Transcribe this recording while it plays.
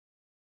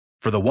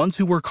For the ones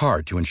who work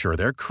hard to ensure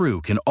their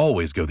crew can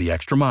always go the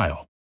extra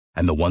mile,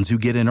 and the ones who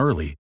get in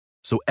early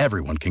so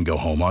everyone can go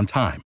home on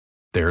time,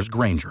 there's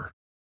Grainger,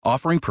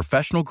 offering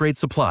professional-grade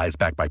supplies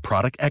backed by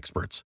product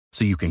experts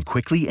so you can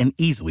quickly and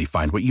easily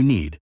find what you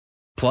need.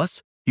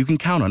 Plus, you can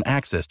count on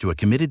access to a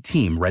committed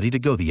team ready to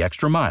go the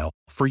extra mile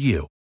for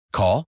you.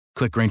 Call,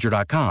 click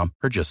Grainger.com,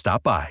 or just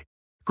stop by.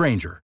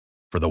 Grainger,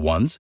 for the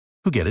ones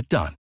who get it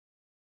done.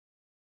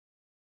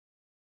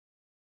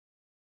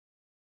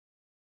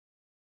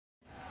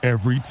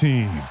 Every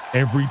team,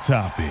 every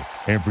topic,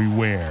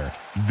 everywhere.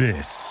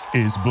 This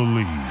is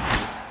Believe.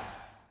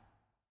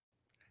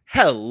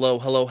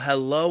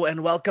 Hello,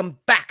 and welcome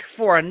back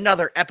for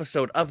another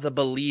episode of the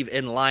Believe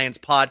in Lions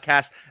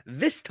podcast.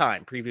 This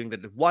time previewing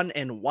the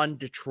 1-1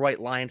 Detroit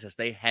Lions as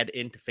they head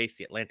in to face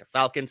the Atlanta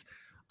Falcons.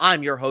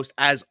 I'm your host,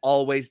 as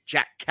always,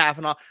 Jack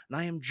Cavanagh, and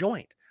I am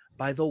joined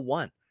by the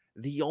one,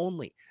 the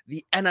only,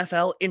 the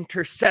NFL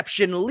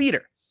interception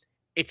leader.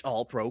 It's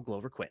All-Pro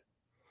Glover Quin.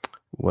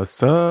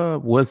 What's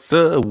up? What's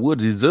up?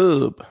 What is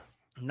up?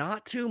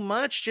 Not too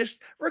much,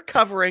 just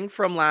recovering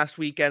from last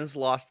weekend's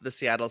loss to the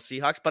Seattle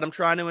Seahawks, but I'm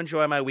trying to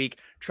enjoy my week,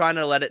 trying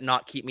to let it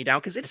not keep me down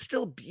because it's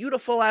still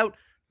beautiful out.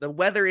 The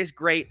weather is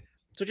great,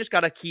 so just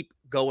got to keep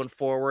going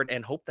forward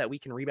and hope that we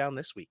can rebound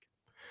this week.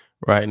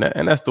 Right,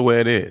 and that's the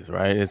way it is,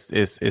 right? It's the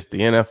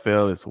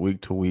NFL. It's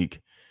week to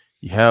week.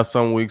 You have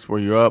some weeks where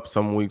you're up,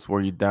 some weeks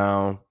where you're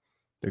down.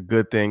 The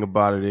good thing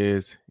about it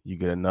is you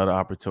get another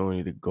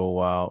opportunity to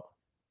go out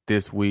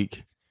this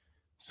week.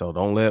 So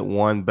don't let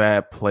one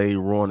bad play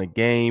ruin a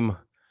game.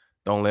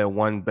 Don't let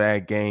one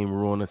bad game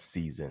ruin a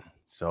season.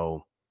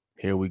 So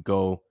here we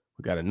go.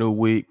 We got a new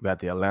week. We got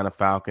the Atlanta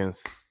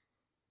Falcons.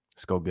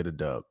 Let's go get a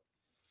dub.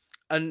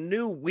 A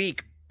new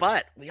week,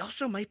 but we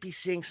also might be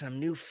seeing some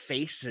new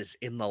faces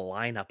in the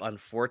lineup,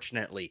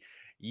 unfortunately.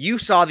 You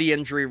saw the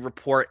injury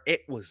report.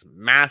 It was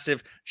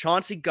massive.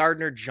 Chauncey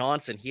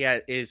Gardner-Johnson, he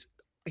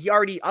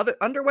already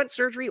underwent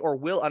surgery or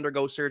will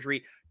undergo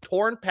surgery,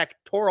 torn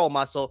pectoral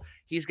muscle.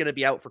 He's going to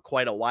be out for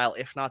quite a while,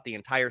 if not the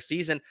entire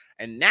season.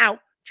 And now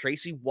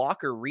Tracy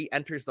Walker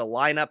re-enters the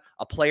lineup,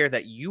 a player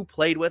that you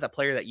played with, a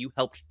player that you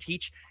helped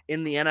teach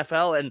in the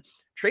NFL. And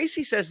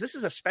Tracy says this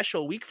is a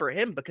special week for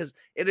him because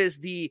it is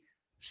the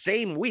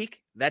same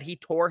week that he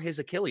tore his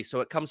Achilles. So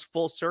it comes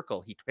full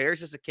circle. He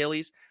tears his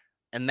Achilles,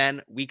 and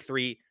then week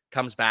 3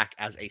 comes back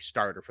as a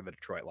starter for the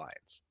Detroit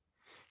Lions.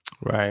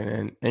 Right.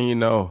 And you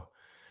know,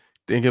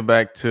 thinking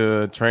back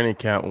to training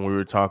camp when we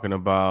were talking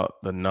about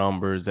the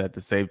numbers at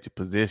the safety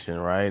position,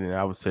 right? And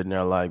I was sitting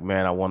there like,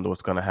 man, I wonder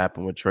what's going to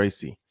happen with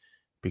Tracy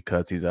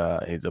because he's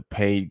a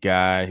paid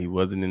guy. He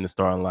wasn't in the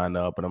starting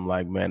lineup. And I'm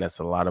like, man, that's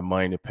a lot of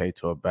money to pay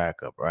to a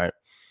backup, right?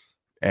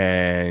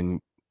 And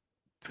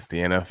it's the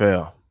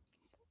NFL.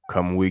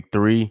 Come week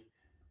 3,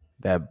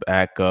 that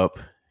backup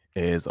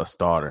is a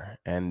starter.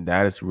 And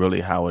that is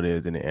really how it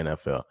is in the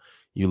NFL.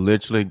 You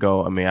literally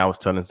go, I was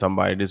telling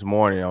somebody this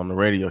morning on the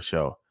radio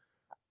show,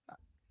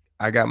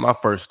 I got my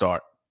first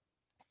start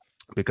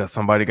because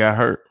somebody got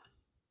hurt.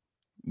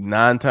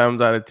 9 times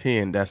out of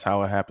 10, that's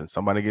how it happens.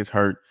 Somebody gets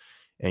hurt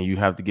and you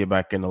have to get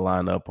back in the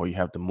lineup or you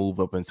have to move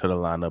up into the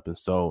lineup. And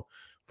so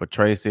for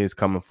Tracy, it's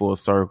coming full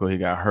circle. He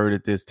got hurt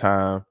at this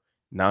time.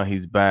 Now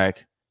he's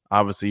back.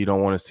 Obviously, you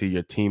don't want to see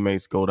your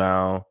teammates go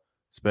down,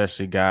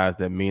 especially guys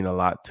that mean a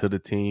lot to the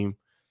team.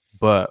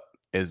 But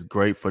it's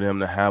great for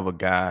them to have a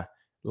guy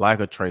like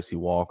a Tracy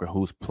Walker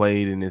who's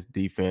played in this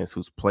defense,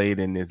 who's played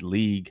in this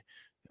league,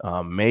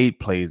 made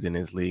plays in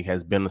this league,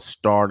 has been a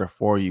starter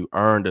for you,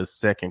 earned a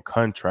second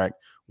contract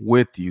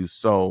with you.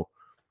 So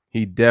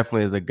he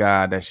definitely is a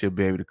guy that should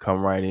be able to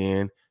come right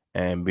in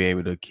and be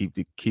able to keep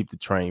the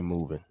train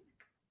moving.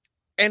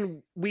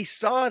 And we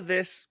saw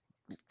this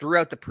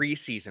throughout the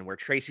preseason where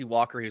Tracy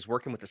Walker, he was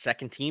working with the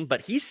second team, but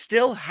he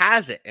still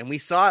has it. And we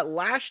saw it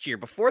last year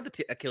before the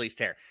Achilles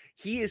tear.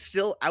 He is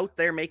still out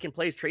there making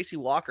plays. Tracy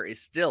Walker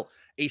is still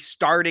a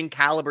starting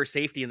caliber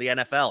safety in the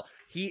NFL.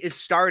 He is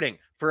starting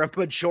for a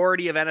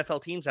majority of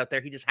NFL teams out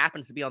there. He just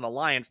happens to be on the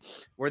Lions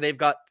where they've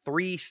got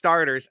 3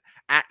 starters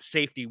at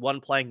safety,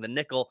 one playing the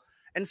nickel.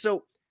 And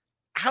so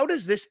how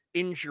does this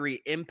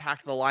injury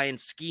impact the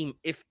Lions scheme,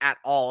 if at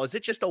all? Is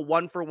it just a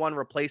 1-for-1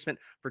 replacement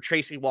for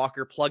Tracy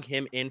Walker, plug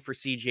him in for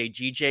CJ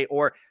GJ,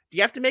 or do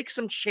you have to make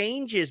some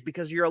changes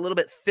because you're a little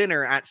bit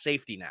thinner at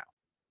safety now?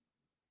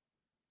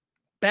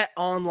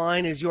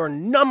 BetOnline is your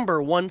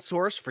number one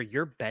source for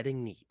your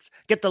betting needs.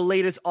 Get the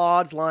latest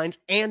odds, lines,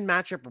 and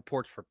matchup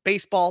reports for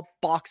baseball,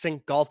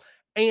 boxing, golf,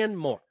 and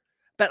more.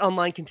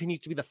 BetOnline continues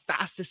to be the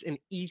fastest and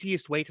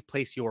easiest way to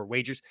place your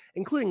wagers,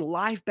 including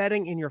live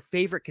betting in your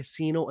favorite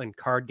casino and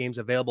card games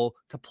available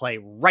to play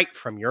right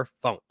from your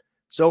phone.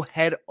 So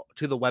head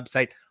to the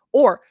website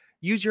or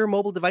use your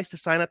mobile device to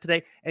sign up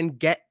today and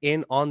get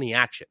in on the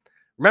action.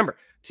 Remember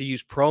to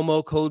use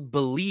promo code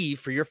BELIEVE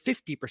for your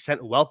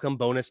 50% welcome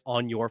bonus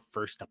on your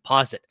first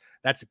deposit.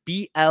 That's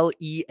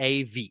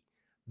BLEAV.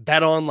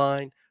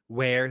 BetOnline,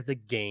 where the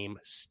game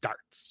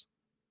starts.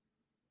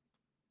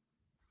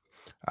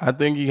 I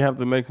think you have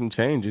to make some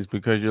changes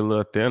because you're a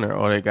little thinner,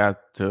 or they got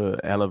to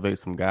elevate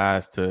some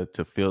guys to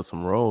fill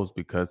some roles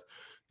because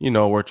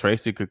where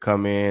Tracy could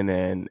come in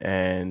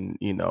and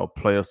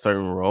play a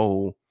certain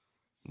role.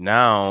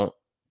 Now,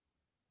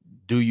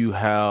 do you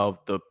have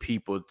the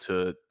people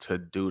to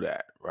do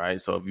that, right?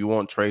 So if you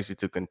want Tracy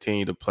to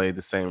continue to play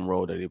the same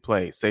role that he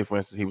played, say for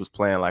instance he was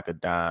playing like a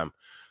dime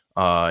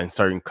in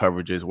certain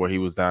coverages where he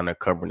was down there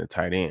covering the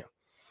tight end.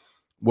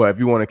 Well, if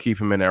you want to keep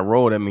him in that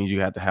role, that means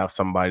you have to have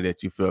somebody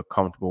that you feel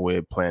comfortable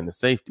with playing the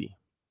safety,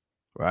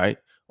 right?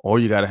 Or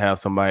you got to have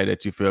somebody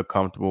that you feel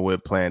comfortable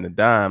with playing the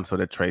dime so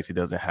that Tracy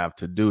doesn't have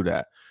to do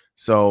that.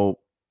 So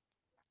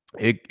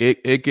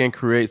it can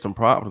create some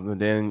problems. And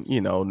then,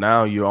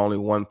 now you're only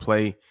one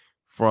play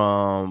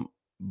from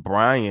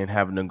Brian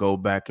having to go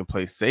back and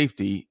play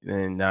safety,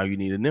 and now you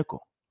need a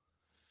nickel,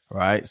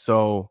 right?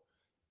 So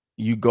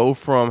you go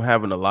from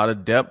having a lot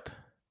of depth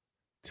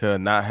to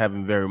not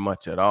having very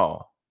much at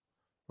all,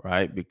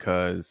 right?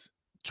 Because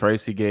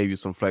Tracy gave you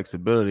some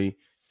flexibility,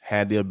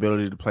 had the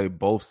ability to play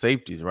both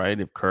safeties, right?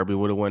 If Kirby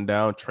would have went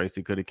down,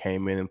 Tracy could have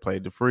came in and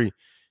played the free.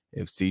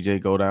 If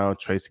CJ go down,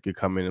 Tracy could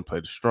come in and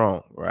play the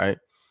strong, right?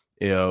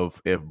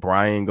 If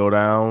Brian go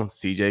down,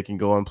 CJ can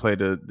go and play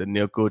the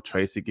nickel.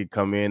 Tracy could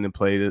come in and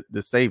play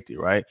the safety,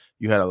 right?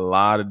 You had a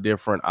lot of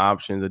different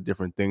options of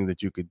different things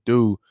that you could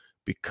do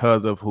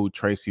because of who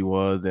Tracy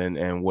was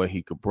and what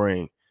he could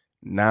bring.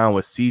 Now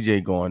with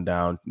CJ going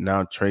down,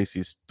 now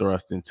Tracy's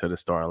thrust into the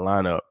starting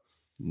lineup.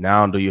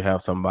 Now do you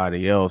have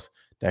somebody else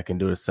that can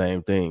do the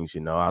same things?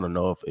 I don't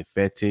know if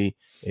Fetty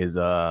is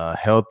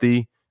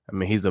healthy. I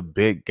mean, he's a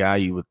big guy.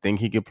 You would think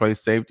he could play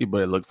safety,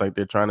 but it looks like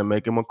they're trying to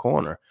make him a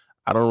corner.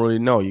 I don't really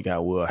know. You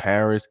got Will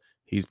Harris.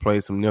 He's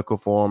played some nickel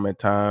for him at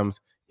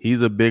times.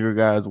 He's a bigger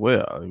guy as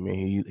well. I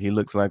mean, he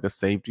looks like a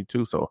safety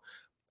too. So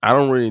I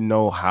don't really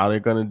know how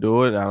they're going to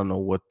do it. I don't know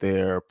what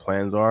their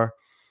plans are,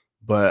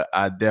 but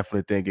I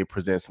definitely think it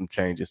presents some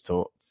changes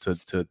to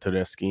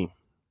their scheme.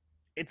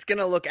 It's going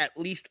to look at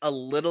least a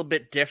little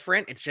bit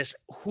different. It's just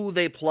who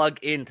they plug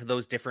into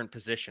those different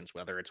positions,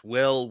 whether it's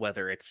Will,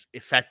 whether it's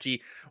Ifetti,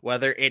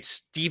 whether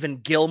it's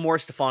Stephon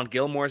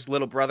Gilmore's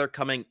little brother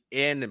coming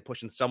in and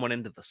pushing someone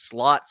into the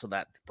slot so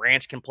that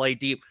Branch can play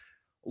deep.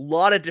 A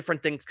lot of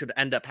different things could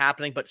end up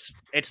happening, but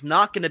it's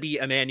not going to be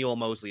Emmanuel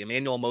Moseley.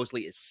 Emmanuel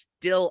Moseley is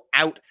still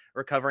out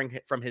recovering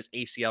from his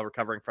ACL,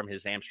 recovering from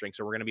his hamstring.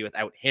 So we're going to be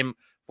without him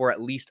for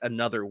at least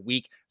another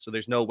week. So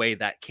there's no way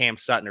that Cam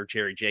Sutton or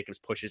Jerry Jacobs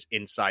pushes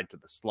inside to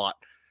the slot.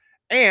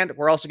 And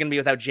we're also going to be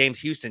without James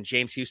Houston.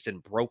 James Houston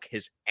broke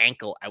his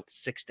ankle out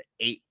 6 to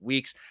 8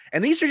 weeks.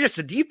 And these are just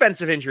the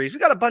defensive injuries. We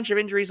got a bunch of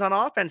injuries on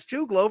offense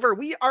too, Glover.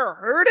 We are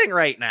hurting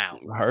right now.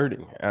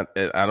 Hurting.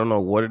 I don't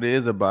know what it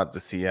is about the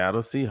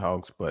Seattle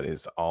Seahawks, but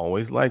it's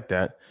always like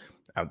that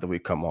after we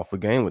come off a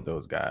game with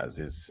those guys.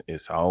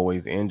 It's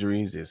always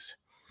injuries.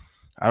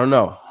 I don't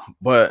know.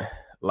 But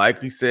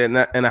like we said,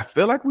 and I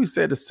feel like we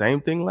said the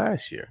same thing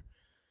last year.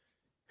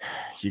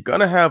 You're going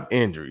to have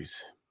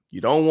injuries. You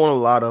don't want a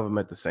lot of them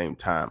at the same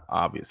time,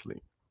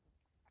 obviously.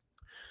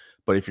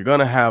 But if you're going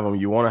to have them,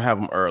 you want to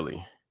have them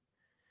early.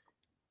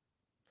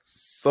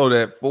 So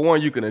that, for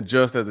one, you can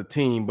adjust as a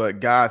team, but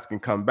guys can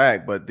come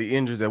back. But the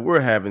injuries that we're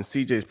having,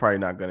 CJ's probably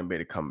not going to be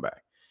able to come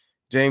back.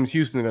 James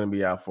Houston's going to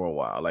be out for a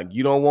while. Like,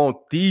 you don't want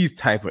these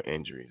type of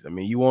injuries. I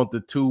mean, you want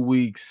the 2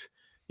 weeks,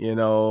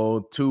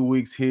 2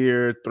 weeks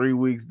here, 3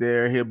 weeks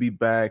there. He'll be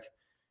back.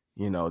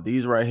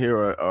 These right here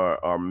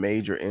are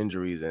major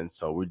injuries. And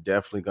so we're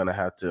definitely going to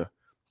have to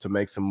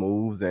make some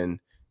moves. And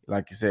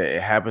like you said,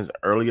 it happens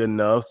early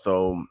enough.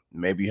 So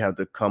maybe you have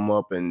to come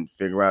up and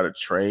figure out a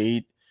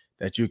trade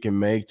that you can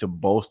make to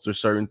bolster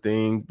certain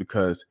things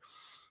because,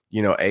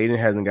 Aiden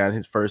hasn't gotten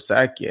his first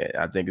sack yet.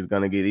 I think it's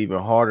going to get even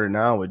harder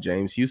now with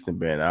James Houston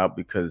being out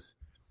because,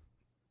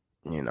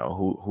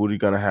 who are you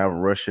going to have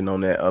rushing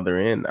on that other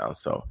end now?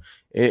 So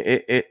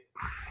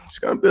it's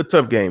going to be a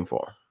tough game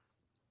for him.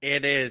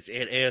 It is.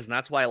 And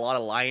that's why a lot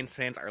of Lions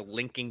fans are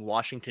linking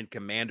Washington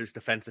Commanders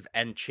defensive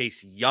end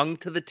Chase Young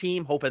to the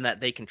team, hoping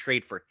that they can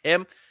trade for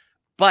him.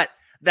 But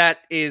that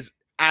is,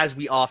 as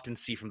we often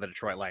see from the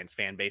Detroit Lions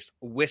fan base,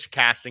 wish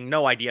casting.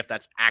 No idea if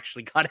that's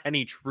actually got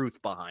any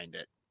truth behind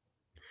it.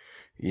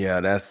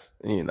 Yeah, that's,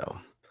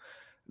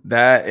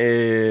 that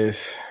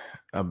is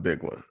a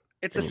big one.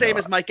 It's the same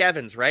as Mike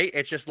Evans, right?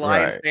 It's just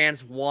Lions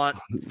fans want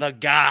the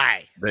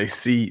guy. They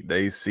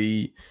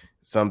see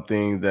some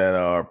things that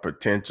are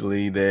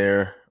potentially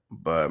there,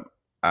 but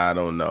I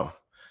don't know.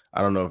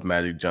 I don't know if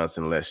Magic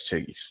Johnson lets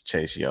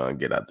Chase Young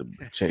get out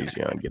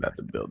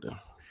the building.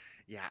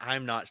 Yeah,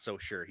 I'm not so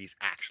sure he's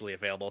actually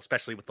available,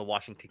 especially with the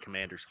Washington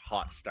Commanders'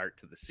 hot start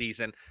to the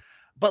season.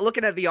 But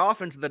looking at the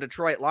offense of the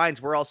Detroit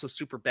Lions, we're also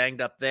super banged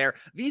up there.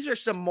 These are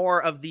some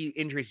more of the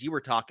injuries you were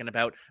talking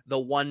about, the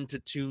 1 to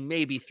 2,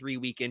 maybe 3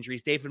 week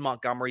injuries. David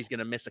Montgomery is going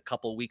to miss a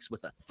couple weeks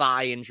with a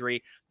thigh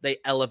injury. They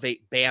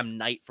elevate Bam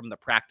Knight from the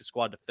practice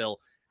squad to fill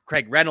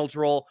Craig Reynolds'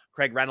 role.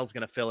 Craig Reynolds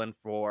going to fill in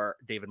for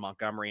David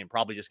Montgomery and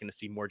probably just going to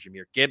see more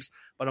Jahmyr Gibbs.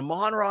 But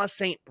Amon-Ra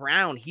St.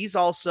 Brown, he's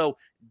also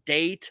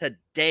day to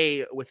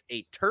day with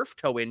a turf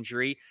toe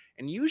injury.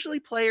 And usually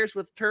players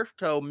with turf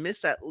toe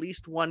miss at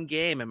least one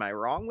game. Am I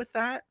wrong with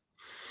that?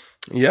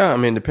 Yeah, I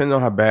mean, depending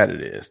on how bad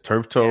it is.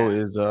 Turf toe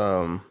is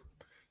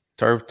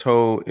Turf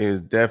toe is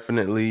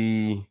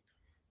definitely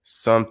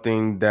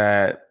something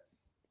that,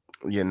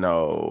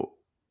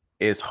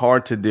 it's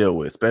hard to deal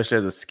with, especially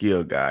as a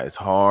skilled guy. It's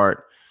hard,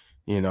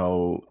 when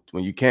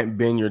you can't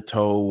bend your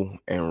toe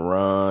and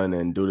run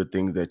and do the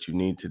things that you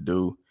need to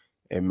do,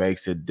 it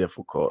makes it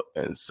difficult.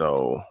 And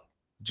so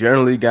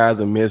generally guys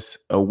will miss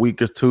a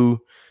week or two,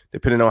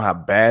 depending on how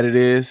bad it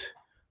is.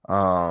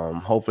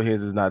 Hopefully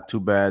his is not too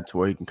bad to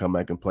where he can come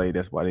back and play.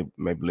 That's why they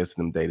maybe listen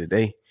to him day to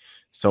day.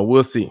 So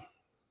we'll see.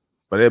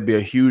 But it'll be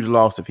a huge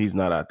loss if he's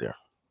not out there.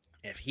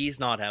 If he's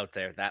not out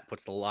there, that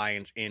puts the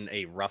Lions in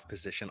a rough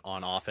position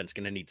on offense.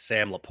 Going to need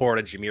Sam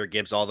Laporta, Jahmyr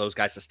Gibbs, all those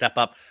guys to step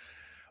up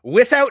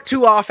without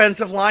two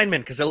offensive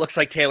linemen, because it looks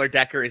like Taylor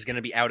Decker is going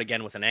to be out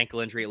again with an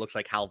ankle injury. It looks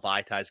like Hal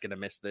Vaitai is going to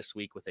miss this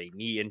week with a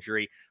knee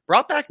injury.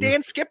 Brought back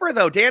Dan Skipper,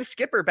 though. Dan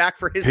Skipper back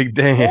for his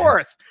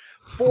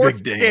fourth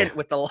stint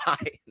with the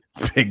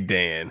Lions. Big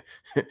Dan.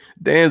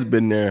 Dan's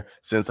been there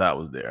since I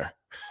was there.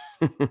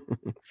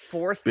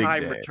 Fourth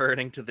time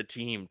returning to the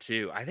team,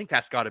 too. I think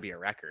that's got to be a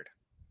record.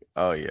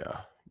 Oh,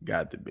 yeah.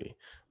 Got to be.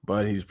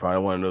 But he's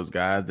probably one of those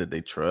guys that they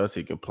trust.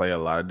 He can play a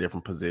lot of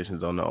different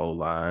positions on the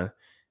O-line.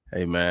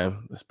 Hey,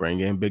 man, let's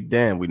bring in Big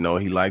Dan. We know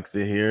he likes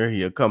it here.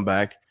 He'll come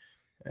back.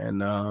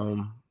 And,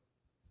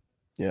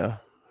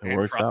 it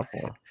works out for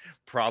him.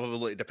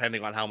 Probably,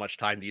 depending on how much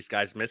time these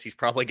guys miss, he's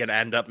probably going to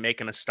end up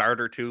making a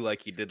start or two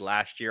like he did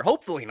last year.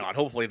 Hopefully not.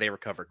 Hopefully they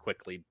recover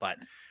quickly. But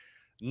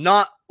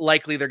not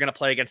likely they're going to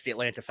play against the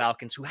Atlanta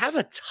Falcons, who have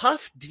a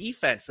tough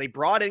defense. They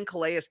brought in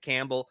Calais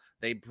Campbell.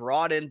 They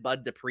brought in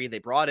Bud Dupree. They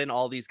brought in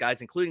all these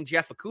guys, including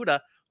Jeff Okudah,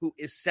 who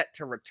is set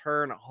to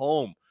return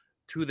home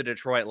to the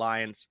Detroit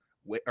Lions,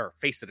 or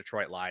face the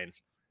Detroit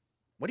Lions.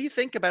 What do you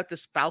think about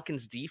this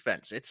Falcons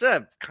defense? It's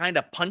a kind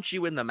of punch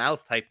you in the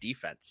mouth type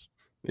defense.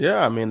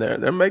 Yeah, I mean,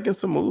 they're making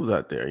some moves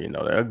out there.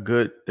 They're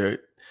good.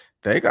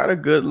 They got a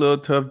good little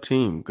tough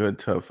team, good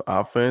tough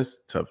offense,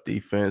 tough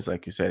defense.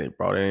 Like you said, they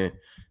brought in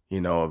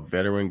a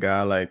veteran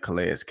guy like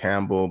Calais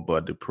Campbell,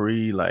 Bud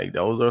Dupree. Like,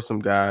 those are some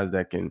guys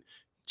that can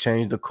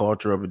change the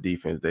culture of a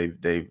defense.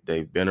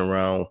 They've been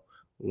around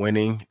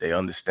winning. They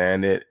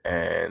understand it.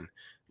 And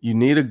you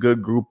need a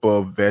good group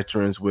of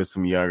veterans with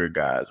some younger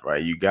guys,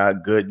 right? You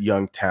got good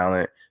young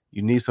talent.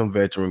 You need some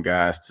veteran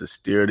guys to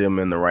steer them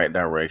in the right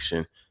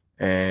direction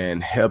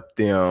and help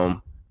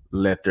them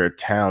let their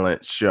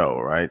talent show,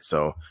 right?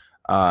 So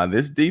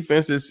this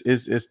defense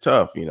is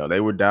tough.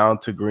 They were down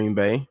to Green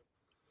Bay,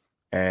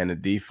 and the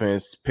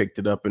defense picked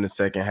it up in the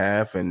second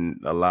half and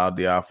allowed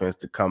the offense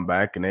to come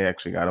back, and they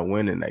actually got a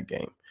win in that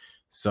game.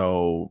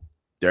 So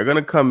they're going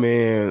to come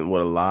in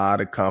with a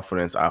lot of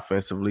confidence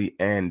offensively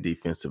and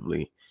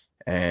defensively.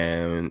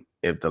 And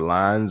if the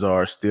Lions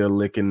are still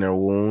licking their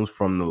wounds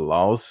from the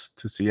loss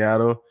to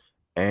Seattle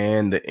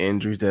and the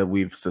injuries that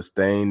we've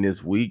sustained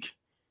this week,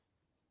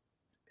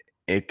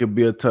 it could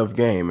be a tough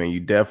game. And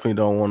you definitely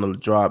don't want to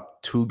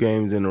drop 2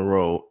 games in a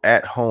row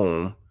at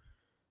home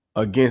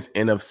against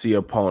NFC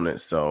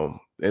opponents. So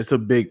it's a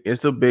big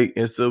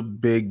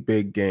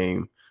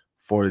game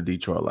for the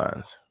Detroit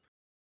Lions.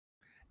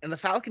 And the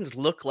Falcons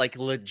look like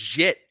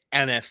legit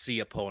NFC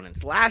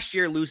opponents. Last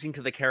year, losing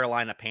to the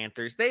Carolina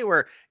Panthers, they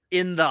were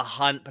in the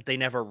hunt, but they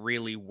never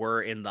really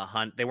were in the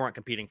hunt. They weren't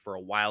competing for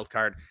a wild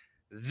card.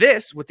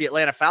 This, with the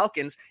Atlanta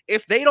Falcons,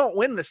 if they don't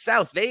win the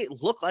South, they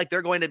look like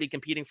they're going to be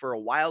competing for a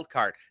wild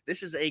card.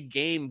 This is a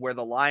game where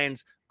the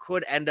Lions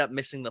could end up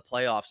missing the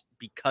playoffs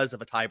because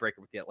of a tiebreaker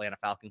with the Atlanta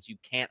Falcons. You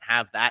can't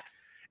have that.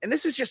 And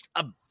this is just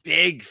a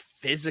big,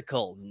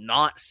 physical,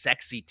 not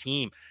sexy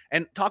team.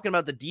 And talking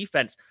about the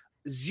defense,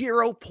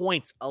 0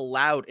 points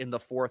allowed in the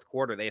fourth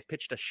quarter. They have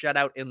pitched a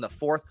shutout in the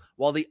fourth,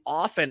 while the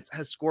offense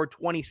has scored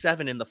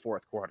 27 in the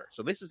fourth quarter.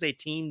 So this is a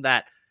team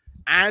that,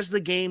 as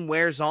the game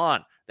wears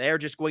on, they are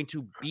just going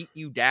to beat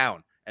you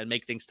down and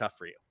make things tough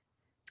for you.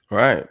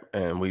 Right.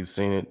 And we've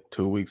seen it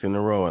 2 weeks in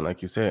a row. And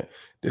like you said,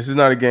 this is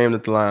not a game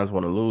that the Lions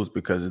want to lose,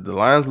 because if the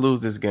Lions lose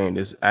this game,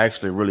 this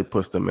actually really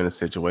puts them in a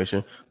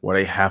situation where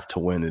they have to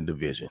win the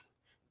division,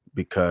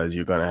 because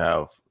you're going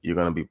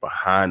to be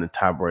behind the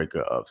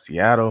tiebreaker of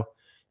Seattle,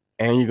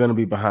 and you're going to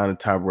be behind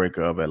the tiebreaker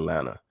of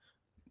Atlanta.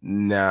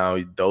 Now,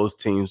 those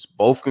teams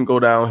both can go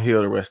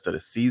downhill the rest of the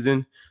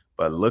season,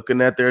 but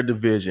looking at their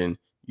division,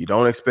 you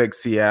don't expect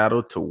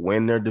Seattle to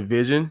win their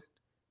division,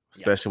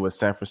 especially with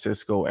San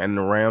Francisco and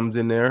the Rams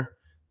in there.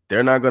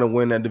 They're not going to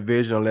win that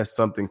division unless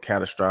something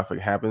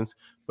catastrophic happens,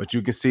 but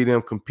you can see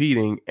them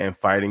competing and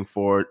fighting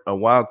for a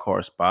wild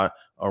card spot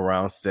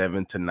around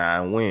 7 to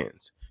 9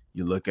 wins.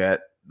 You look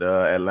at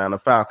the Atlanta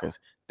Falcons.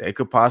 They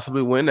could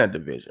possibly win that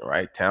division,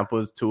 right? Tampa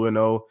is 2-0,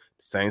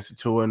 the Saints are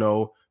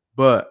 2-0,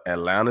 but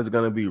Atlanta's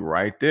going to be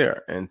right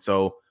there. And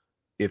so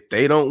if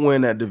they don't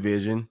win that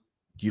division,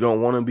 you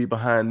don't want to be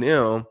behind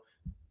them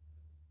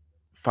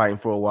fighting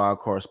for a wild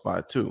card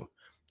spot too.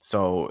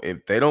 So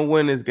if they don't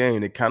win this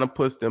game, it kind of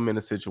puts them in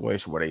a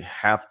situation where they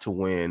have to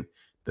win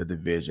the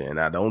division. And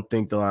I don't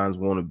think the Lions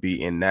want to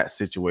be in that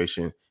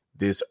situation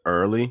this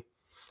early.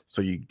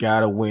 So you got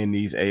to win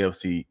these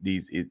NFC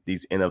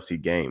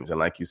games. And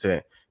like you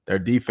said, their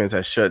defense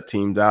has shut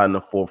teams out in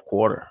the fourth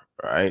quarter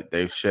right?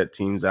 They've shut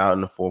teams out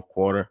in the fourth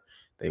quarter.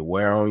 They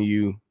wear on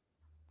you.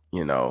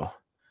 You know,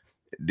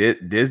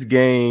 this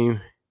game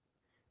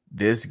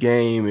is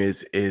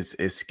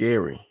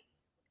scary.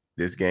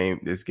 This game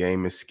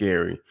is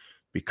scary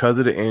because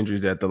of the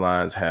injuries that the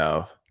Lions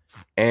have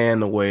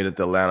and the way that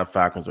the Atlanta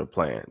Falcons are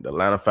playing. The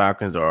Atlanta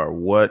Falcons are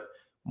what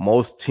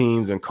most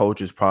teams and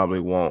coaches probably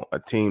want, a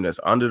team that's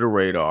under the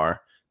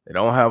radar. They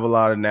don't have a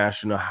lot of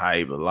national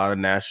hype, a lot of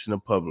national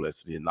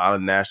publicity, a lot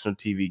of national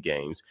TV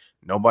games.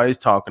 Nobody's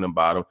talking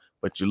about them,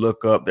 but you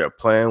look up, they're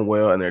playing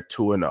well, and they're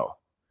 2-0.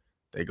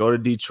 They go to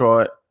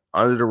Detroit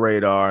under the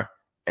radar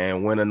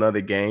and win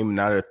another game.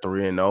 Now they're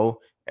 3-0,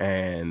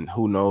 and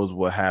who knows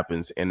what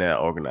happens in that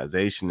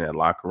organization, that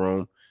locker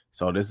room.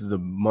 So this is a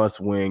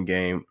must-win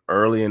game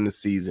early in the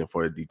season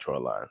for the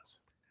Detroit Lions.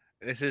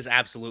 This is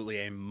absolutely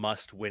a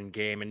must-win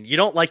game, and you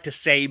don't like to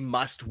say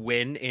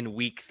must-win in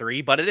week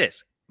 3, but it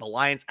is. The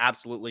Lions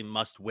absolutely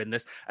must win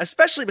this,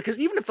 especially because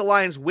even if the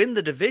Lions win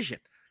the division,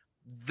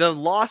 the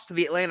loss to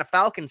the Atlanta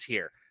Falcons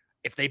here,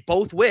 if they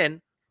both win,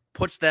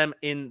 puts them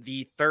in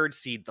the 3rd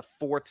seed, the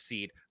 4th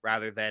seed,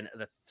 rather than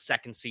the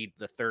 2nd seed,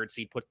 the 3rd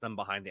seed, puts them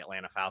behind the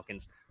Atlanta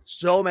Falcons.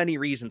 So many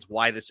reasons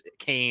why this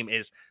game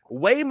is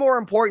way more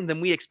important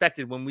than we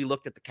expected when we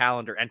looked at the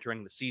calendar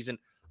entering the season.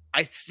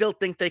 I still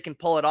think they can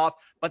pull it off,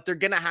 but they're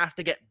going to have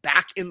to get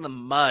back in the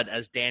mud,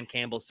 as Dan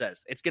Campbell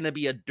says. It's going to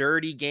be a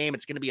dirty game.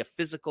 It's going to be a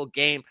physical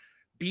game.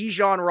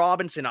 Bijan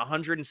Robinson,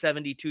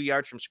 172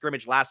 yards from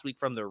scrimmage last week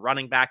from their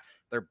running back.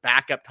 Their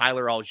backup,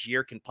 Tyler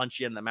Algier, can punch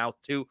you in the mouth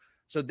too.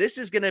 So this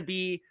is going to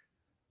be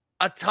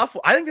a tough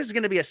one. I think this is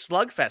going to be a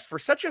slugfest. For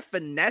such a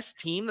finesse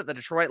team that the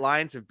Detroit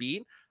Lions have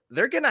been,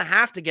 they're going to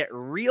have to get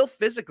real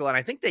physical, and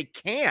I think they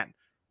can.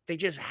 They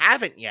just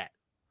haven't yet.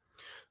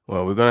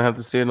 Well, we're going to have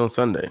to see it on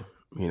Sunday.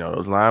 You know,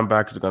 those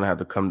linebackers are going to have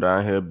to come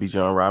down here.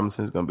 Bijan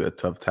Robinson is going to be a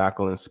tough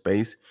tackle in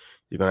space.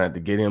 You're going to have to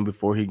get him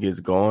before he gets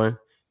going.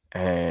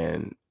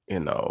 And, you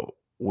know,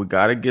 we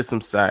got to get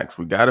some sacks.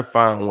 We got to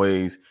find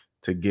ways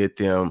to get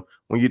them.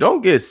 When you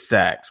don't get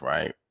sacks,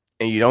 right,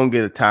 and you don't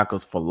get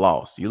tackles for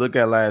loss. You look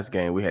at last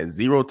game, we had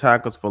 0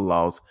 tackles for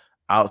loss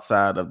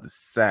outside of the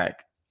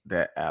sack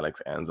that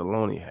Alex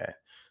Anzalone had.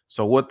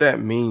 So what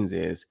that means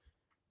is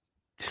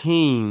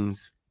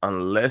teams,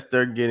 unless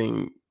they're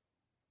getting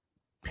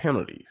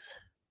penalties,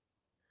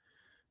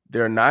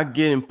 they're not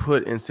getting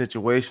put in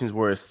situations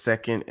where it's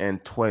 2nd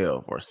and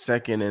 12 or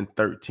 2nd and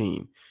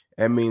 13.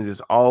 That means it's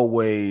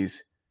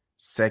always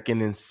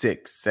 2nd and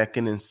 6,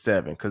 2nd and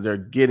 7, because they're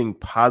getting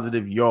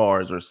positive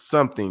yards or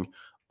something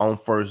on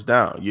first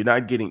down. You're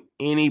not getting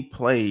any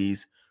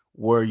plays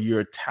where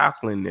you're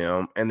tackling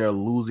them and they're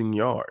losing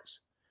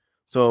yards.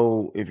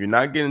 So if you're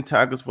not getting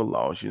tackles for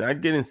loss, you're not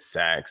getting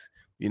sacks,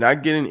 you're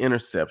not getting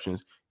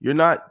interceptions, you're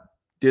not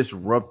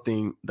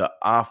disrupting the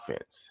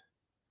offense.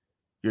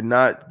 You're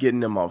not getting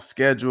them off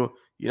schedule.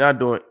 You're not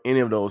doing any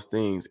of those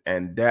things,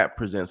 and that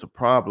presents a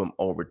problem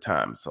over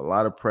time. It's a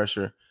lot of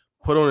pressure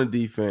put on the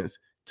defense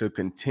to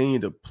continue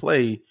to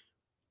play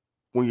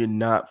when you're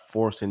not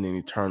forcing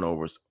any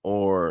turnovers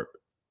or,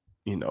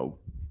 you know,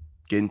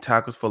 getting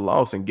tackles for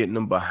loss and getting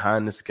them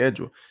behind the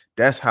schedule.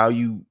 That's how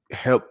you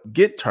help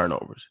get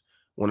turnovers.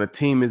 When a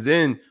team is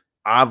in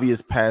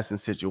obvious passing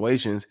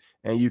situations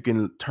and you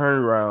can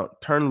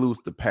turn loose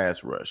the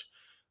pass rush,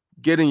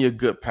 getting your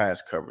good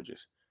pass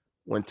coverages.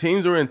 When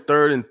teams are in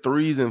 3rd and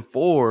 3s and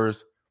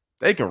 4s,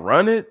 they can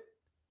run it.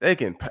 They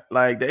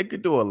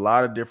could do a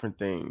lot of different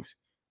things.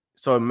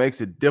 So it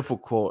makes it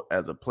difficult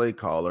as a play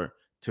caller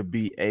to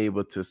be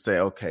able to say,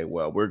 okay,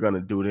 well, we're going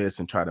to do this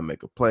and try to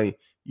make a play.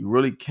 You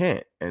really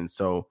can't. And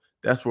so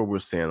that's what we're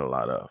seeing a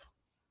lot of.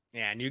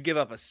 Yeah, and you give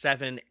up a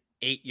 7-8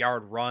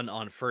 yard run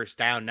on first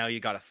down. Now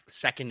you got a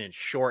 2nd and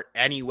short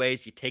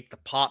anyways. You take the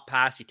pop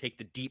pass, you take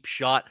the deep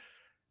shot.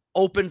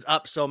 Opens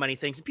up so many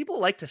things. And people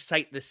like to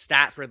cite this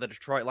stat for the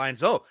Detroit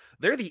Lions. Oh,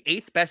 they're the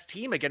 8th best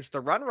team against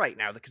the run right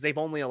now because they've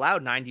only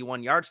allowed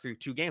 91 yards through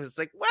 2 games. It's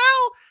like,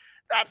 well,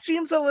 that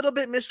seems a little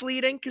bit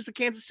misleading because the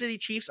Kansas City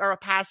Chiefs are a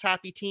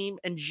pass-happy team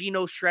and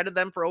Geno shredded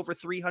them for over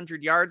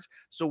 300 yards.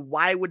 So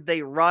why would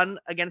they run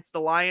against the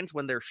Lions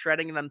when they're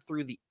shredding them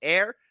through the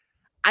air?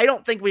 I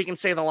don't think we can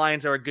say the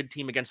Lions are a good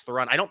team against the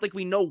run. I don't think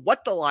we know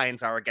what the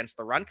Lions are against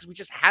the run because we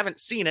just haven't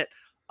seen it,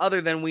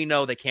 other than we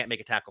know they can't make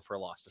a tackle for a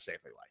loss to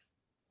save their life.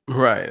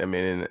 Right. I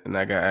mean, and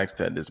I got asked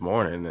that this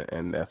morning,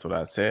 and that's what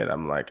I said.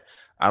 I'm like,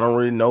 I don't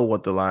really know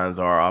what the Lions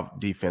are off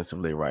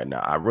defensively right now.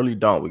 I really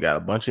don't. We got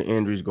a bunch of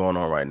injuries going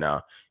on right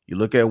now. You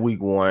look at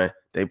week 1,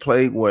 they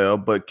played well,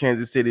 but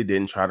Kansas City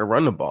didn't try to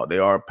run the ball. They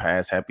are a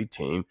pass-happy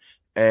team,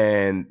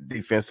 and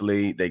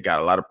defensively, they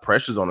got a lot of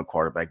pressures on the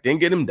quarterback.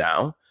 Didn't get him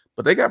down,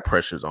 but they got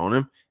pressures on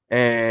him.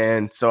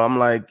 And so I'm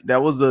like,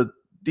 that was a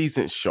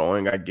decent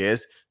showing, I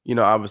guess. You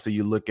know, obviously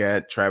you look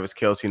at Travis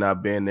Kelce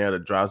not being there, the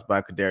drops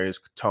by Kadarius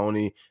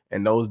Toney,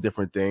 and those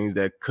different things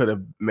that could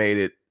have made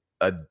it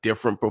a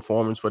different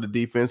performance for the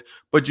defense.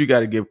 But you got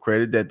to give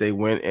credit that they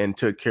went and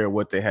took care of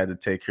what they had to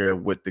take care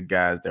of with the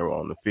guys that were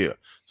on the field.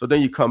 So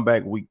then you come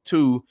back week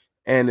 2,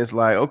 and it's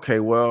like, okay,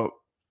 well,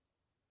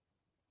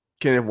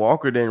 Kenneth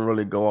Walker didn't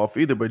really go off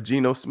either, but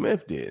Geno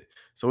Smith did.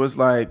 So it's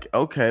like,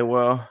 okay,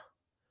 well,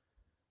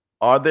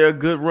 are they a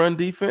good run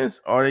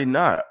defense? Are they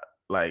not?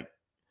 Like,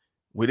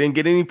 we didn't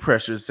get any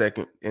pressure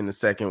in the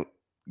second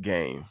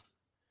game.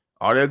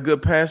 Are they a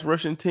good pass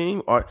rushing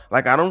team? Or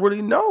like, I don't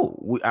really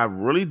know. I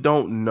really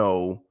don't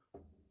know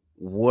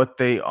what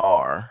they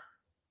are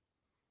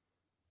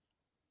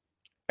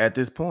at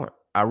this point.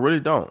 I really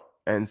don't.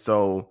 And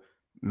so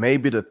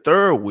maybe the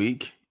third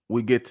week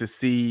we get to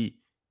see,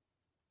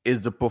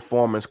 is the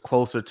performance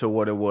closer to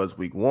what it was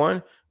week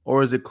 1,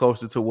 or is it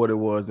closer to what it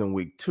was in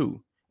week 2?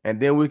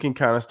 And then we can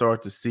kind of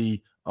start to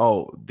see,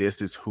 oh,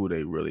 this is who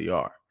they really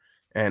are.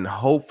 And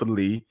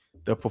hopefully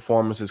the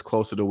performance is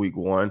closer to week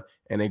 1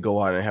 and they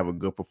go out and have a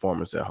good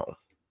performance at home.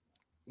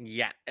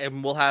 Yeah,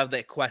 and we'll have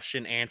that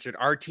question answered.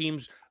 Are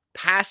teams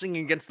passing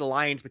against the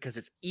Lions because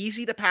it's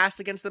easy to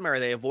pass against them? Or are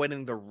they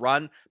avoiding the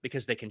run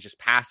because they can just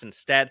pass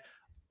instead?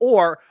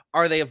 Or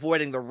are they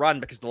avoiding the run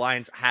because the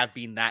Lions have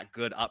been that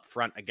good up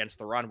front against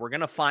the run? We're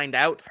going to find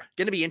out.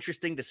 Going to be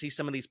interesting to see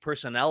some of these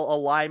personnel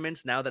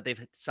alignments now that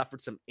they've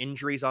suffered some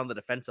injuries on the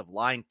defensive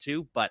line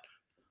too. But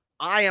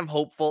I am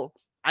hopeful.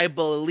 I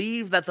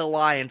believe that the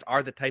Lions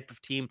are the type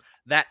of team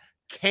that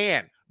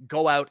can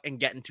go out and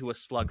get into a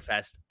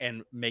slugfest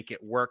and make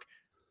it work.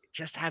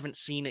 Just haven't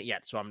seen it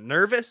yet. So I'm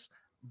nervous,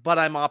 but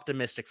I'm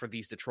optimistic for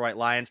these Detroit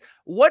Lions.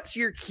 What's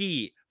your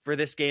key for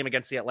this game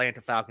against the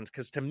Atlanta Falcons?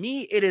 Because to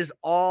me, it is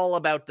all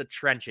about the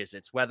trenches.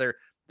 It's whether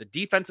the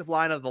defensive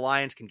line of the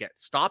Lions can get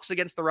stops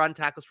against the run,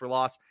 tackles for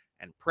loss,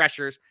 and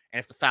pressures, and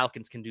if the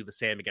Falcons can do the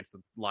same against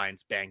the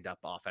Lions' banged up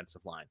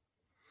offensive line.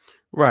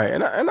 Right.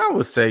 And I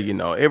would say,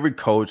 every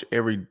coach,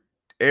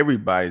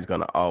 everybody's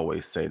going to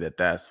always say that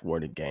that's where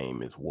the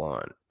game is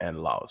won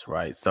and lost,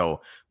 right? So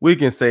we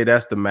can say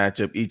that's the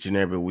matchup each and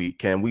every week.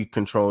 Can we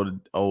control the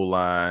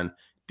O-line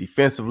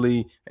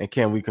defensively, and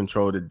can we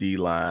control the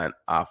D-line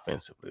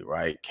offensively,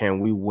 right? Can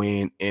we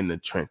win in the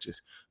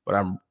trenches?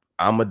 But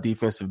I'm a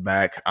defensive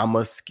back. I'm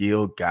a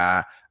skilled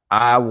guy.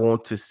 I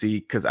want to see,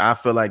 because I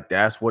feel like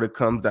that's what it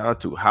comes down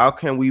to. How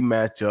can we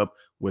match up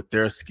with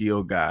their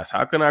skilled guys?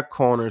 How can our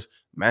corners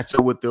match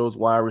up with those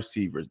wide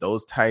receivers,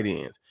 those tight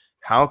ends?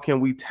 How can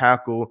we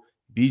tackle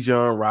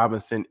Bijan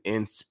Robinson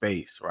in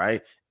space,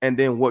 right? And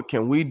then what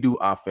can we do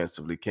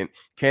offensively?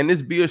 Can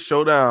this be a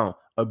showdown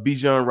of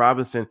Bijan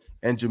Robinson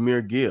and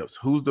Jahmyr Gibbs?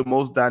 Who's the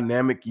most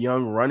dynamic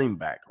young running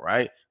back,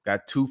 right?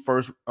 Got 2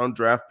 first-round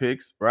draft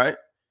picks, right?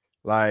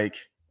 Like,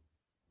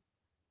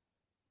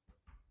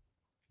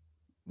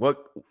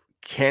 what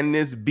can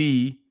this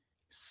be?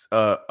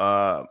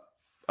 A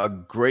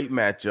great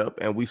matchup,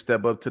 and we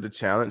step up to the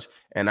challenge,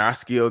 and our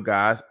skilled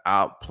guys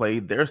outplay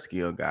their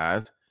skilled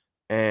guys,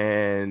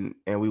 and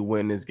we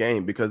win this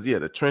game. Because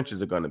the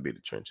trenches are going to be the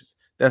trenches.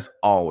 That's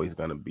always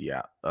going to be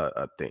a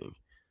thing.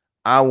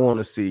 I want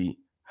to see,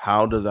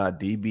 how does our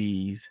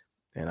DBs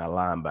and our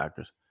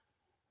linebackers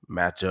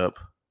match up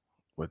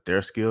with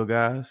their skilled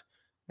guys,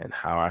 and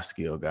how our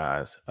skilled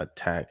guys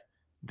attack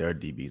their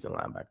DBs and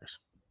linebackers.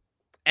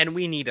 And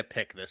we need a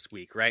pick this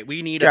week, right?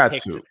 We need a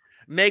pick to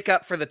make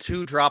up for the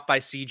 2 dropped by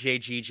CJ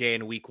GJ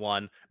in week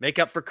 1. Make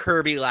up for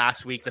Kirby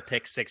last week, the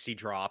pick 6 he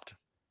dropped.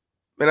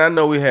 And I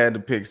know we had the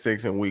pick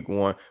 6 in week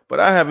 1, but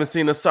I haven't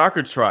seen a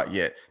soccer trot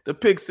yet. The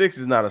pick 6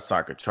 is not a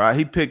soccer trot.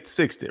 He picked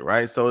 6'd it,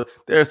 right? So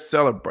they're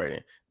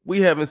celebrating.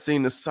 We haven't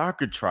seen the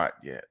soccer trot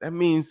yet. That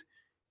means,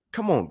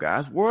 come on,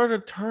 guys, where are the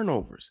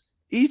turnovers?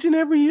 Each and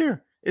every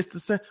year, it's the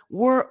same.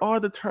 Where are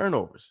the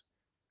turnovers?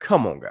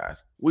 Come on,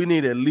 guys. We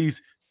need at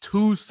least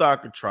 2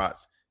 soccer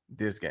trots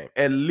this game.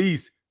 At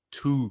least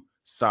 2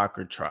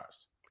 soccer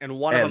trots. And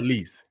one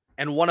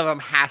of them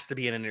has to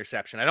be an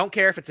interception. I don't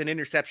care if it's an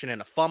interception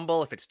and a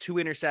fumble, if it's 2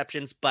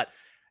 interceptions, but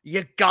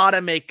you got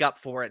to make up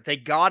for it. They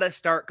got to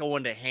start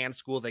going to hand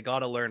school. They got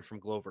to learn from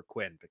Glover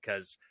Quin,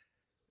 because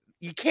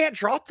you can't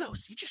drop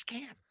those. You just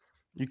can't.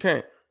 You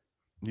can't.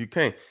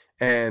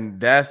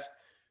 And I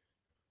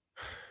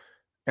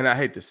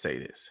hate to say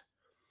this,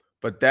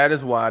 but that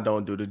is why I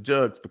don't do the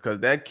jugs, because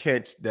that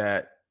catch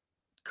that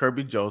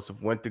Kirby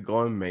Joseph went to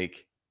go and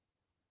make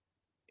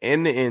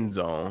in the end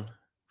zone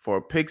for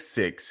a pick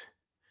 6,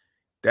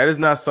 that is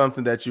not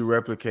something that you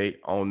replicate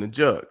on the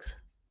jugs.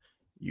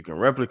 You can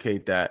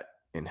replicate that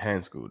in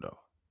hand school, though.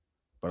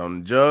 But on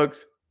the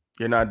jugs,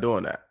 you're not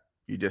doing that.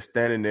 You're just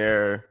standing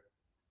there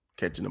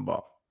catching the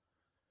ball.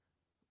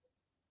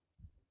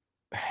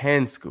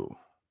 Hand school,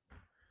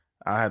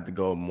 I have to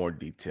go in more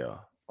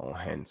detail on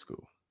hand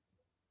school,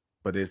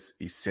 but it's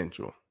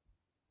essential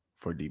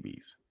for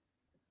DBs.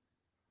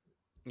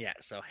 Yeah,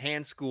 so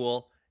hand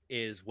school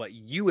is what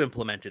you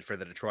implemented for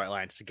the Detroit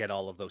Lions to get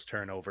all of those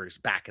turnovers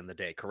back in the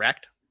day,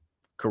 correct?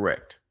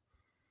 Correct.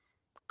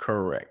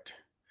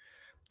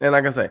 And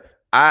like I say,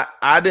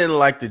 I didn't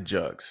like the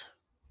jugs.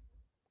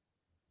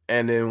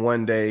 And then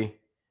one day,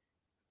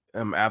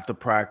 after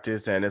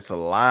practice, and it's a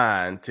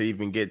line to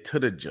even get to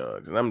the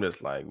jugs, and I'm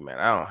just like, man,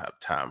 I don't have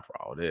time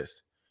for all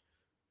this.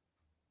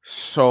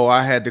 So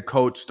I had the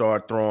coach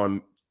start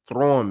throwing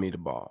me the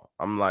ball.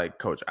 I'm like,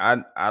 Coach,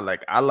 I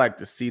like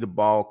to see the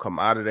ball come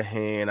out of the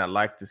hand. I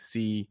like to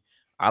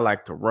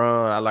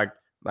run.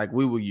 Like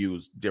we would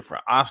use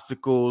different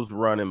obstacles,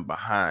 running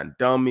behind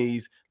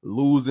dummies,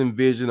 losing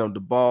vision of the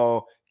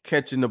ball,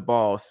 catching the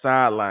ball,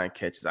 sideline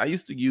catches. I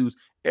used to use,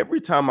 every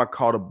time I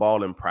caught a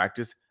ball in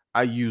practice,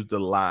 I used the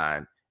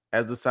line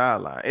as a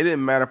sideline. It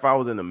didn't matter if I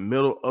was in the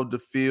middle of the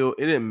field.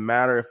 It didn't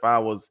matter if I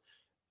was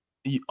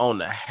on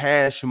the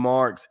hash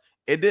marks.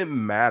 It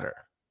didn't matter.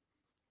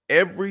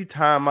 Every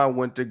time I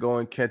went to go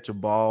and catch a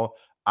ball,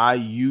 I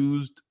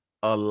used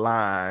a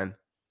line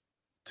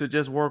to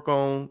just work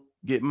on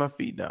getting my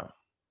feet down.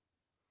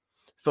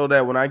 So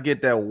that when I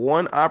get that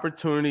one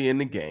opportunity in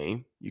the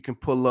game, you can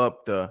pull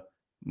up the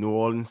New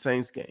Orleans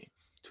Saints game,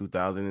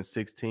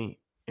 2016,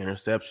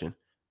 interception,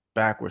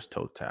 backwards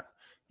toe tap.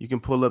 You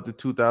can pull up the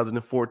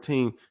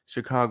 2014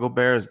 Chicago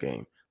Bears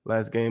game,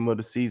 last game of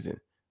the season,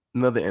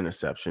 another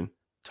interception,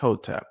 toe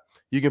tap.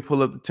 You can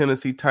pull up the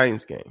Tennessee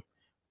Titans game,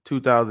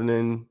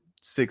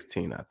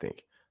 2016, I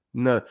think.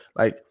 No,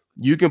 like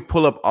you can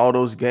pull up all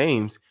those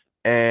games,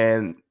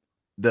 and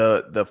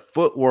the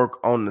footwork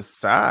on the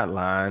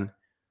sideline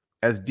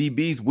as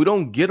DBs, we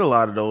don't get a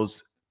lot of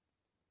those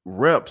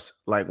reps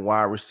like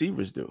wide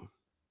receivers do.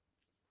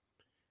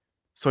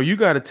 So you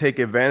got to take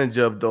advantage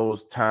of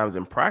those times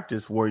in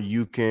practice where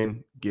you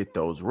can get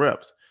those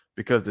reps.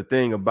 Because the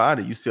thing about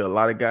it, you see a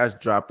lot of guys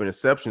drop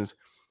interceptions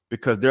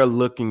because they're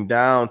looking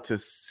down to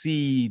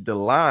see the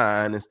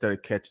line instead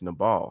of catching the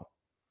ball.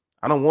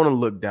 I don't want to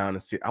look down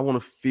and see. I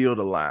want to feel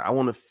the line. I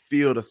want to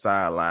feel the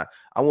sideline.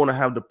 I want to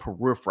have the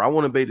peripheral. I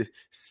want to be able to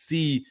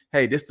see,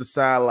 hey, this is the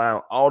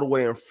sideline all the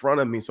way in front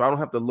of me, so I don't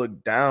have to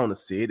look down to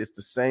see it. It's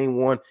the same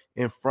one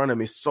in front of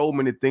me. So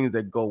many things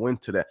that go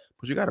into that.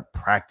 But you got to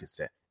practice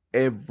that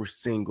every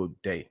single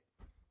day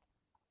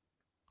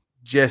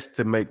just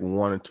to make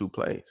one or two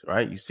plays,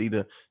 right? You see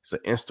it's an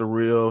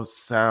Insta-reel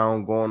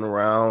sound going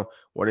around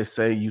where they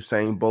say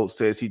Usain Bolt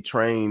says he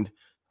trained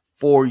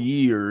 4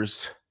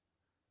 years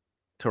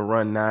to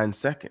run 9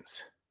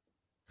 seconds.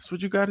 That's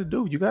what you got to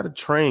do. You got to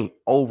train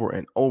over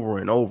and over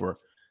and over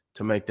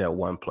to make that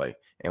one play.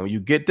 And when you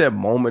get that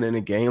moment in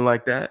a game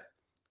like that,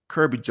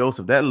 Kirby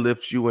Joseph, that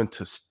lifts you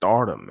into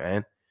stardom,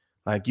 man.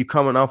 Like you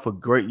coming off a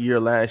great year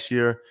last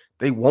year,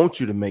 they want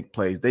you to make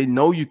plays. They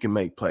know you can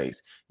make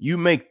plays. You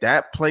make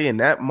that play in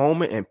that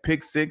moment and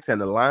pick six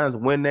and the Lions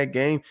win that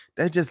game,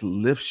 that just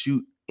lifts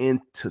you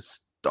into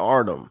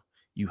stardom.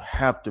 You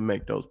have to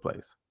make those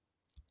plays.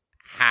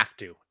 Have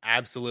to.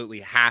 Absolutely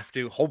have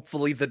to.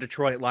 Hopefully the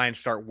Detroit Lions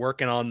start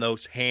working on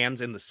those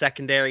hands in the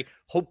secondary.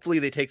 Hopefully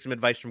they take some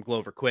advice from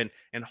Glover Quin,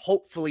 and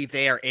hopefully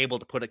they are able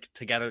to put it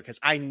together because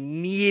I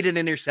need an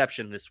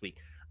interception this week.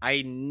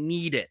 I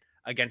need it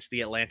against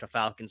the Atlanta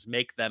Falcons.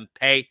 Make them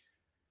pay.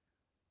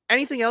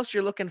 Anything else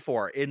you're looking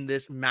for in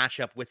this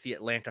matchup with the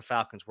Atlanta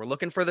Falcons? We're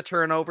looking for the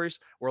turnovers.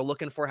 We're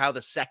looking for how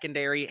the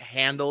secondary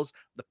handles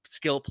the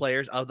skill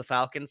players of the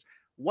Falcons.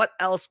 What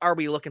else are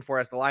we looking for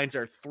as the Lions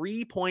are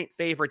 3-point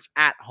favorites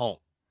at home?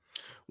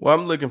 Well,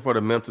 I'm looking for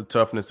the mental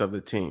toughness of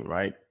the team,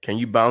 right? Can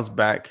you bounce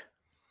back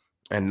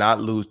and not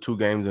lose 2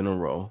 games in a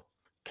row?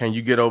 Can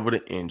you get over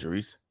the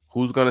injuries?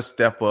 Who's going to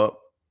step up,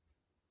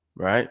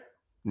 right?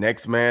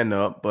 Next man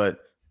up. But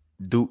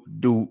do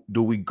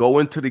we go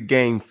into the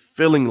game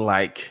feeling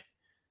like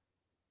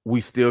we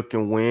still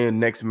can win,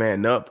 next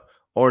man up?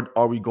 Or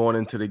are we going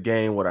into the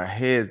game with our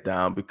heads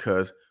down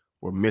because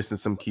we're missing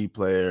some key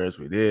players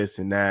with this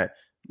and that?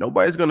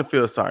 Nobody's going to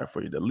feel sorry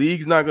for you. The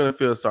league's not going to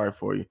feel sorry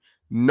for you.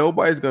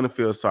 Nobody's going to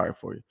feel sorry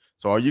for you.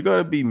 So are you going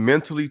to be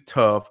mentally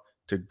tough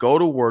to go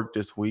to work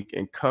this week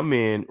and come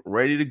in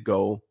ready to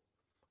go?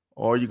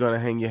 Or are you going to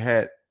hang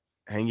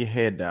your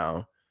head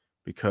down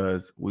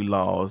because we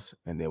lost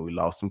and then we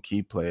lost some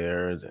key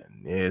players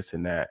and this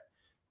and that?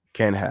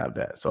 Can't have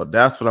that. So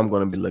that's what I'm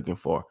going to be looking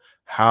for.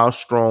 How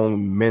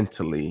strong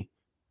mentally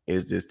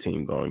is this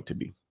team going to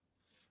be?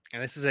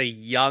 And this is a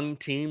young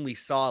team. We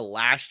saw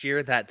last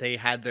year that they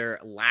had their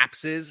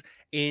lapses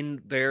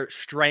in their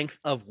strength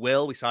of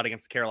will. We saw it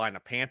against the Carolina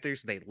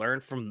Panthers. They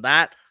learned from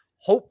that.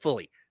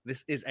 Hopefully,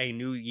 this is a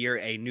new year,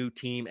 a new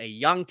team, a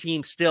young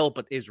team still,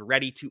 but is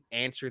ready to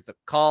answer the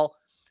call.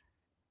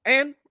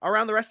 And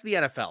around the rest of the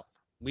NFL,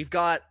 we've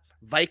got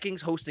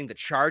Vikings hosting the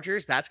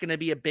Chargers. That's going to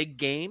be a big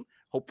game.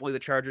 Hopefully, the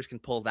Chargers can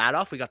pull that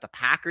off. We got the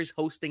Packers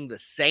hosting the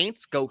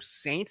Saints. Go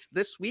Saints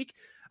this week.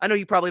 I know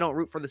you probably don't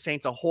root for the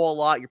Saints a whole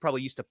lot. You're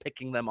probably used to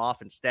picking them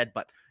off instead,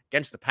 but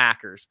against the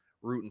Packers,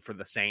 rooting for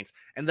the Saints.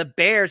 And the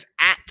Bears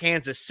at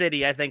Kansas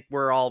City, I think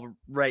we're all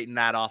writing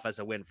that off as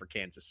a win for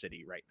Kansas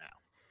City right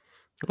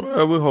now.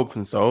 Well, we're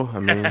hoping so. I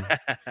mean,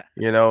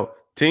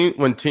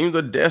 when teams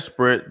are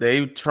desperate,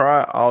 they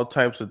try all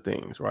types of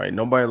things, right?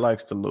 Nobody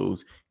likes to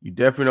lose. You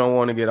definitely don't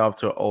want to get off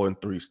to an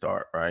 0-3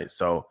 start, right?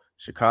 So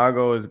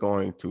Chicago is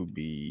going to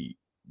be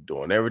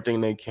doing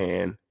everything they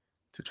can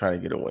to try to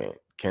get a win.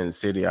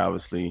 Kansas City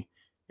obviously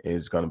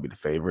is going to be the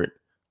favorite.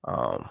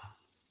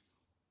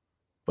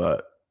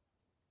 But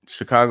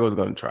Chicago is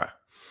going to try.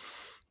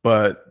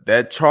 But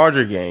that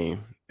Charger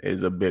game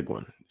is a big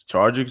one.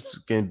 Chargers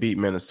can beat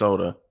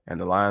Minnesota and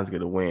the Lions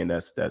get a win.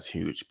 That's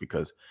huge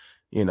because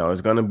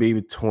It's going to be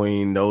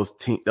between those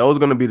teams. Those are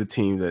going to be the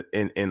teams that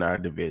in our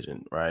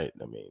division, right?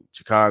 I mean,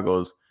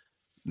 Chicago's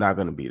not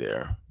going to be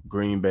there.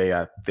 Green Bay,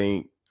 I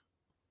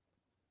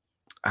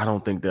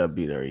don't think they'll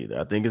be there either.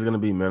 I think it's going to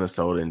be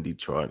Minnesota and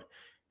Detroit.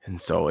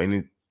 And so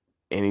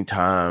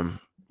anytime,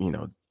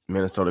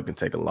 Minnesota can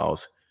take a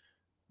loss,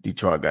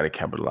 Detroit got to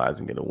capitalize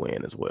and get a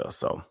win as well.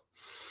 So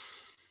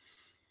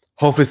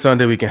hopefully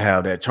Sunday we can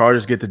have that.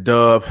 Chargers get the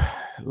dub,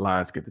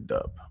 Lions get the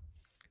dub.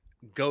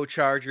 Go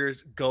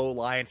Chargers, go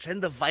Lions.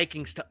 Send the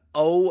Vikings to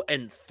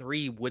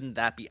 0-3. Wouldn't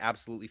that be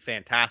absolutely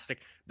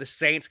fantastic? The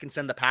Saints can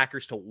send the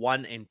Packers to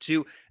 1-2.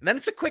 And then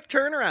it's a quick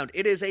turnaround.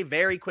 It is a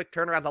very quick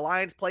turnaround. The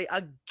Lions play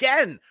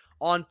again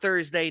on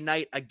Thursday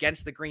night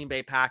against the Green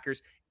Bay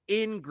Packers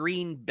in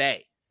Green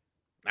Bay.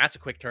 That's a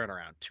quick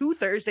turnaround. 2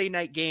 Thursday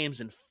night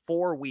games in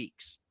 4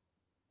 weeks.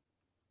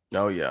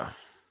 Oh, yeah.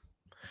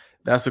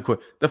 That's a quick.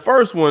 The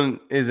first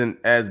one isn't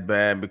as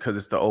bad because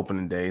it's the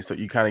opening day, so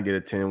you kind of get a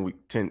 10-week.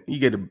 You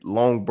get a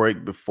long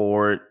break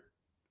before it,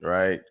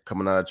 right?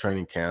 Coming out of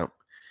training camp,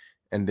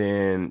 and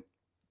then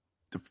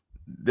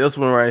this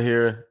one right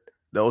here,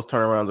 those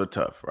turnarounds are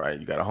tough, right?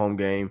 You got a home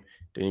game,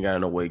 then you got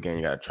an away game.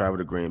 You got to travel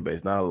to Green Bay.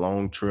 It's not a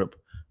long trip,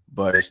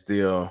 but it's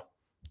still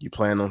you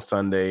playing on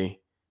Sunday.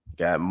 You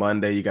got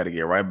Monday. You got to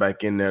get right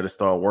back in there to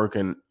start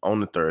working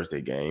on the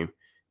Thursday game.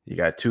 You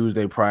got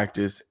Tuesday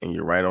practice, and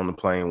you're right on the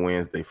plane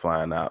Wednesday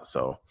flying out.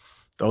 So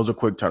those are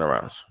quick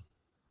turnarounds.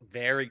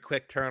 Very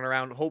quick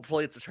turnaround.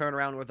 Hopefully it's a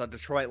turnaround where the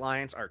Detroit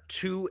Lions are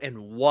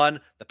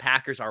 2-1. The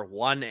Packers are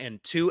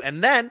 1-2.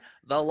 And then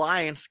the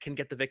Lions can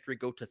get the victory,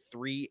 go to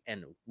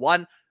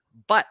 3-1.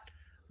 But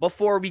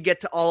before we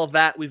get to all of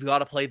that, we've got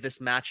to play this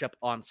matchup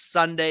on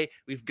Sunday.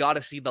 We've got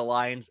to see the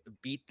Lions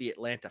beat the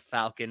Atlanta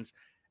Falcons.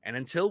 And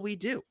until we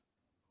do,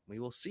 we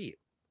will see you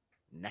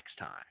next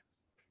time.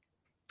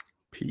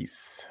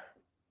 Peace.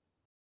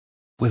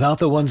 Without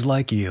the ones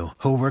like you,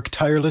 who work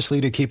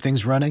tirelessly to keep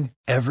things running,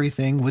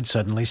 everything would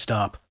suddenly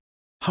stop.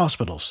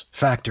 Hospitals,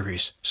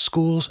 factories,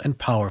 schools, and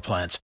power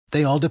plants,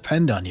 they all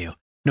depend on you.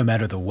 No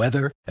matter the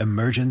weather,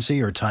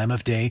 emergency, or time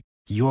of day,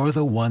 you're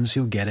the ones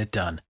who get it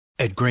done.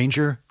 At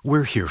Grainger,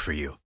 we're here for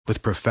you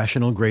with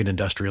professional-grade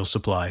industrial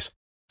supplies.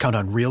 Count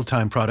on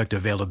real-time product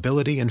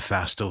availability and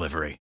fast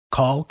delivery.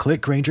 Call,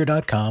 click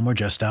Grainger.com, or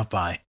just stop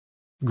by.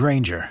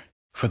 Grainger,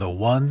 for the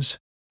ones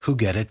who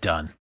get it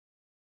done.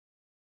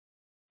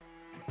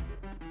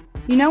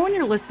 You know when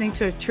you're listening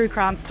to a true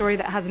crime story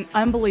that has an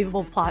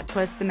unbelievable plot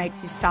twist that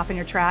makes you stop in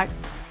your tracks?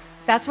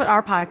 That's what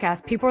our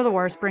podcast, People Are the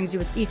Worst, brings you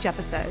with each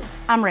episode.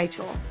 I'm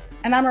Rachel.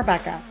 And I'm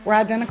Rebecca. We're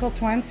identical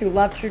twins who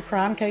love true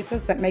crime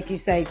cases that make you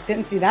say,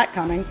 didn't see that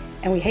coming,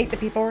 and we hate the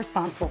people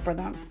responsible for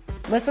them.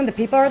 Listen to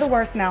People Are the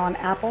Worst now on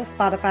Apple,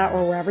 Spotify,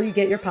 or wherever you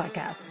get your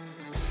podcasts.